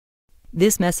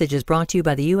This message is brought to you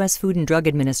by the U.S. Food and Drug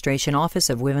Administration Office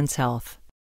of Women's Health.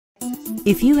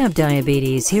 If you have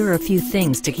diabetes, here are a few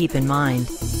things to keep in mind.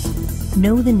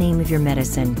 Know the name of your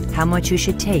medicine, how much you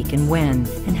should take and when,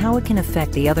 and how it can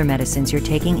affect the other medicines you're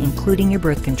taking, including your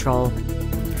birth control.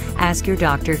 Ask your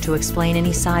doctor to explain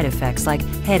any side effects like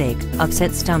headache,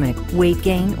 upset stomach, weight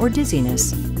gain, or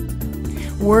dizziness.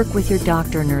 Work with your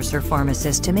doctor, nurse, or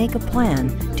pharmacist to make a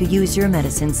plan to use your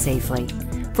medicine safely.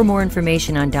 For more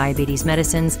information on diabetes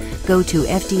medicines, go to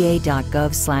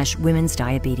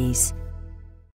fda.gov/womensdiabetes.